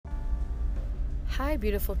Hi,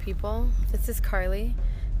 beautiful people. This is Carly.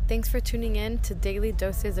 Thanks for tuning in to Daily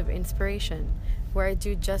Doses of Inspiration, where I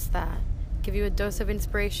do just that. Give you a dose of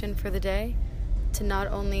inspiration for the day to not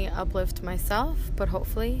only uplift myself, but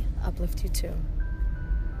hopefully uplift you too.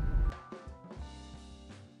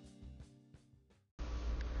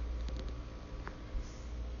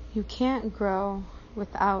 You can't grow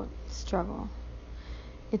without struggle.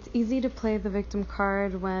 It's easy to play the victim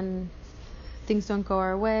card when things don't go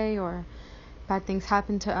our way or bad things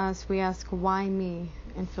happen to us. We ask, why me?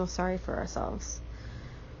 And feel sorry for ourselves.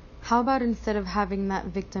 How about instead of having that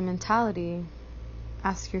victim mentality,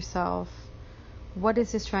 ask yourself, what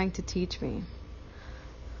is this trying to teach me?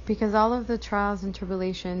 Because all of the trials and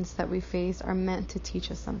tribulations that we face are meant to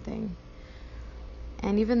teach us something.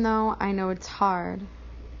 And even though I know it's hard,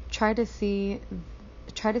 try to see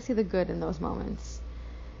the good in those moments.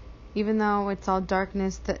 Even though it's all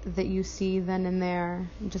darkness that you see then and there,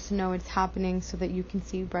 just know it's happening so that you can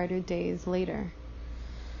see brighter days later.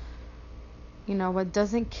 You know, what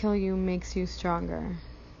doesn't kill you makes you stronger.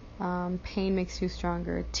 Pain makes you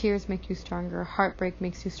stronger. Tears make you stronger. Heartbreak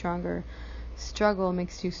makes you stronger. Struggle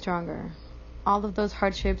makes you stronger. All of those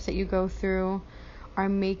hardships that you go through are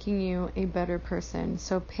making you a better person.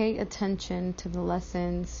 So pay attention to the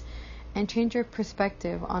lessons and change your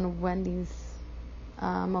perspective on when these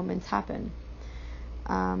moments happen.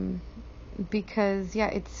 Because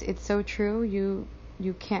it's so true.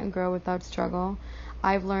 You can't grow without struggle.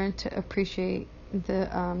 I've learned to appreciate the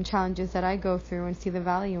challenges that I go through and see the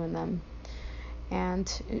value in them,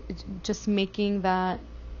 and just making that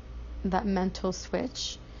mental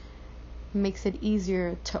switch makes it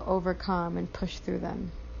easier to overcome and push through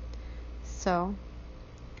them. So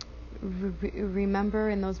remember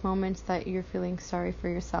in those moments that you're feeling sorry for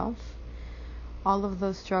yourself, all of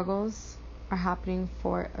those struggles are happening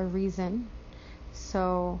for a reason.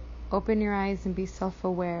 So open your eyes and be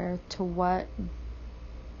self-aware to what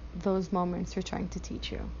those moments are trying to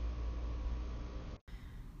teach you.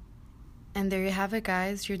 And there you have it,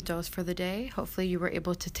 guys, your dose for the day. Hopefully you were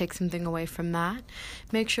able to take something away from that.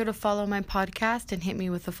 Make sure to follow my podcast and hit me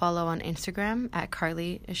with a follow on Instagram at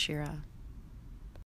Carly Ashira.